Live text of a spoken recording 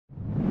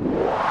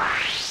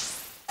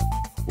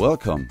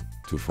Welcome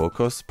to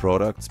Phocos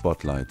Product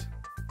Spotlight.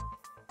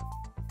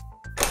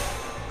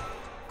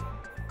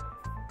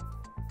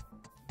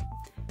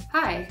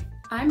 Hi,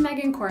 I'm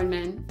Megan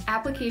Kornman,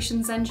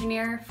 Applications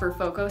Engineer for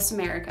Phocos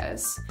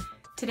Americas.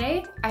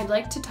 Today, I'd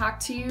like to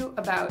talk to you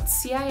about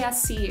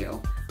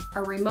CIS-CU,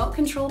 a remote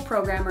control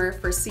programmer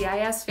for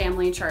CIS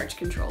family charge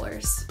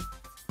controllers.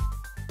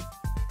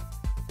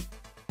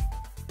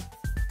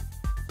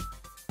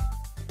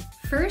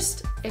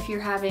 First, if you're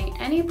having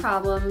any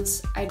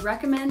problems, I'd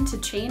recommend to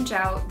change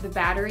out the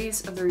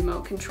batteries of the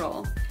remote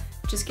control.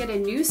 Just get a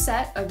new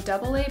set of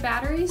AA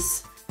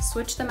batteries,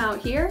 switch them out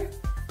here,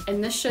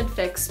 and this should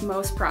fix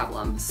most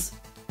problems.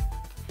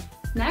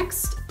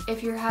 Next,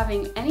 if you're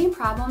having any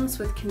problems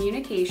with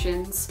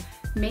communications,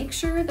 make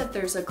sure that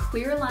there's a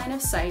clear line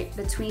of sight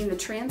between the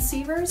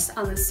transceivers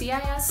on the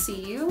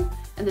CIS-CU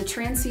and the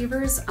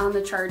transceivers on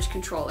the charge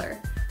controller.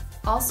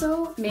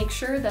 Also, make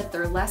sure that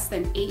they're less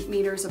than 8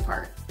 meters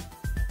apart.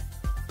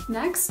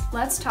 Next,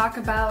 let's talk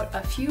about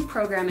a few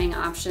programming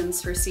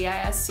options for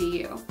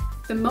CIS-CU.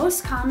 The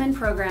most common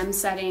program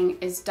setting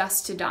is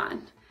dusk to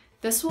dawn.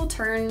 This will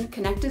turn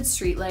connected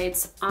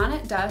streetlights on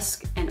at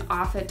dusk and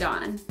off at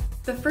dawn.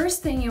 The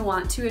first thing you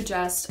want to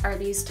adjust are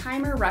these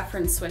timer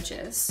reference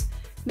switches.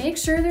 Make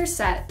sure they're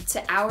set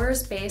to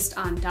hours based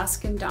on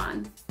dusk and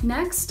dawn.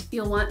 Next,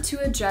 you'll want to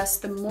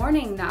adjust the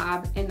morning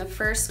knob in the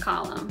first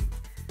column.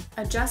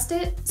 Adjust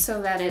it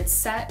so that it's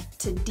set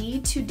to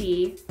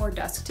D or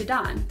dusk to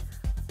dawn.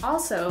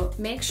 Also,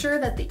 make sure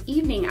that the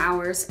evening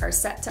hours are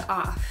set to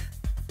off.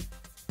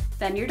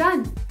 Then you're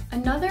done.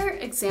 Another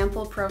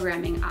example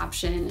programming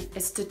option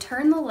is to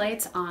turn the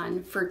lights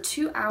on for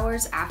 2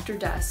 hours after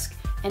dusk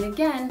and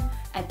again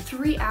at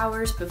 3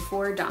 hours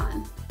before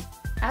dawn.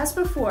 As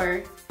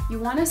before, you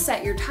want to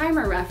set your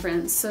timer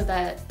reference so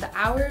that the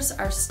hours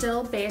are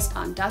still based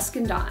on dusk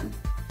and dawn.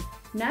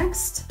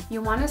 Next,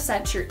 you want to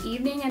set your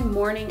evening and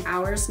morning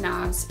hours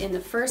knobs in the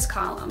first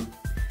column.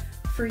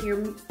 For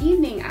your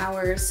evening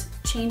hours,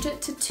 change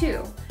it to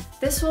 2.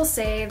 This will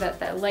say that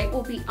the light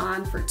will be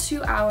on for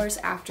 2 hours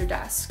after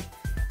dusk.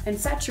 And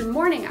set your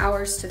morning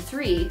hours to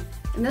 3,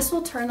 and this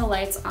will turn the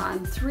lights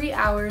on 3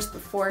 hours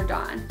before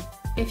dawn.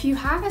 If you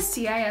have a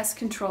CIS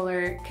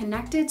controller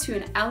connected to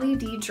an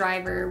LED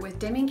driver with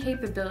dimming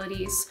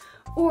capabilities,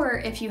 or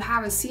if you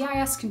have a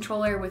CIS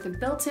controller with a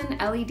built-in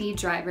LED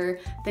driver,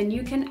 then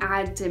you can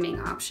add dimming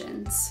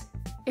options.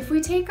 If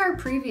we take our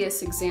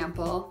previous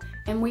example,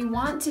 and we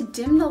want to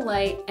dim the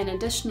light an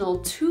additional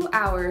 2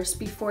 hours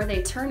before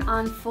they turn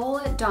on full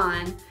at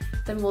dawn,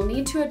 then we'll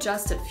need to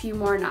adjust a few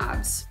more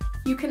knobs.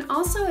 You can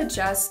also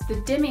adjust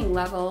the dimming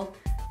level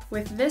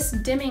with this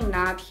dimming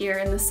knob here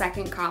in the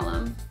second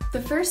column.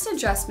 The first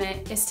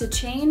adjustment is to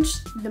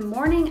change the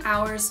morning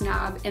hours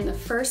knob in the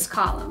first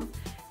column.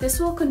 This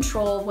will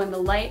control when the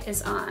light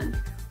is on.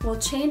 We'll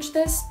change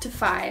this to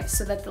 5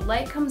 so that the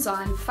light comes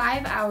on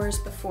 5 hours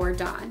before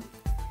dawn.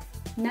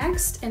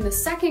 Next, in the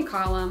second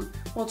column,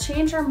 we'll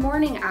change our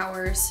morning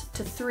hours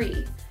to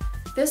 3.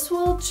 This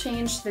will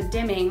change the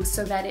dimming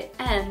so that it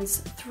ends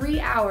 3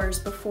 hours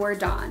before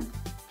dawn.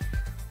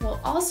 We'll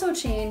also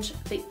change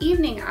the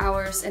evening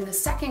hours in the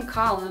second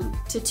column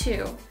to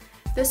 2.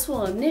 This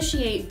will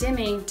initiate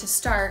dimming to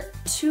start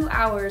 2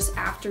 hours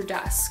after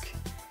dusk.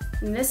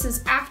 And this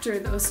is after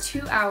those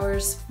 2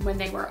 hours when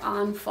they were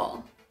on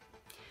full.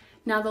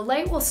 Now the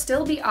light will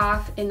still be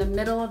off in the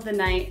middle of the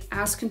night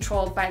as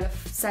controlled by the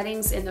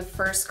settings in the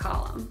first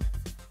column.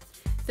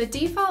 The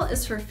default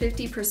is for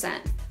 50%,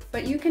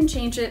 but you can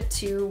change it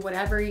to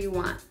whatever you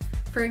want.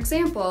 For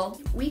example,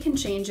 we can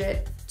change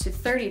it to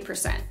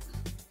 30%.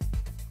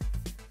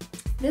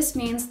 This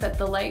means that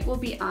the light will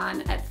be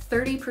on at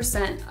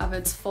 30% of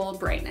its full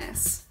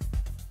brightness.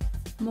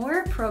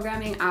 More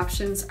programming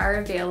options are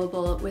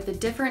available with a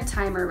different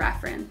timer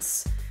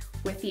reference,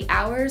 with the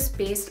hours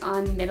based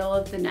on middle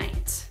of the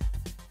night.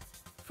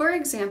 For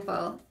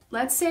example,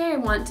 let's say I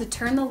want to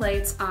turn the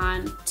lights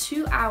on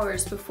 2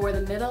 hours before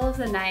the middle of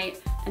the night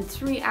and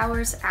 3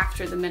 hours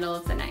after the middle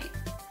of the night.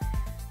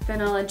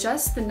 Then I'll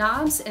adjust the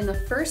knobs in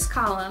the first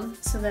column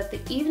so that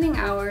the evening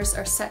hours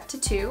are set to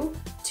 2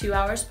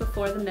 hours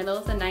before the middle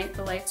of the night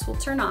the lights will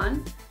turn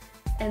on,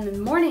 and the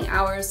morning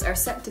hours are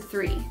set to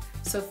 3,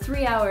 so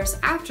 3 hours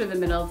after the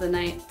middle of the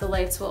night the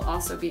lights will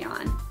also be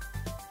on.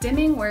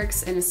 Dimming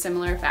works in a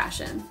similar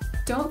fashion.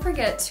 Don't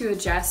forget to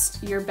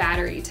adjust your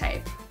battery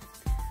type.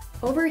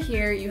 Over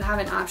here you have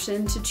an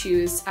option to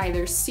choose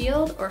either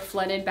sealed or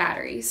flooded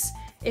batteries.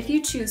 If you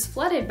choose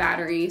flooded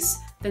batteries,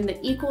 then the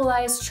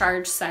equalized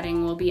charge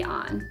setting will be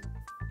on.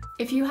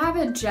 If you have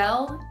a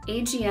gel,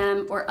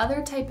 AGM, or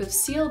other type of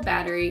sealed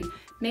battery,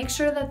 make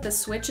sure that the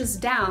switch is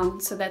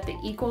down so that the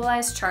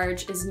equalized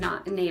charge is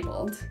not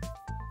enabled.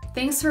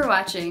 Thanks for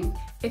watching.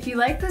 If you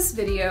like this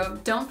video,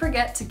 don't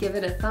forget to give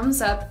it a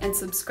thumbs up and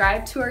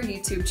subscribe to our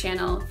YouTube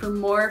channel for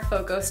more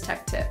Phocos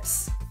tech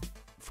tips.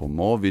 For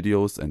more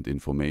videos and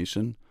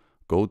information,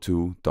 go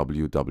to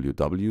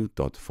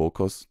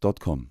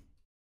www.phocos.com.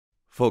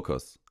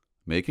 Phocos,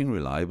 making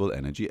reliable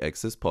energy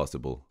access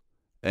possible.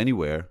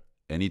 Anywhere,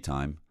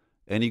 anytime,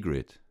 any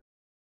grid.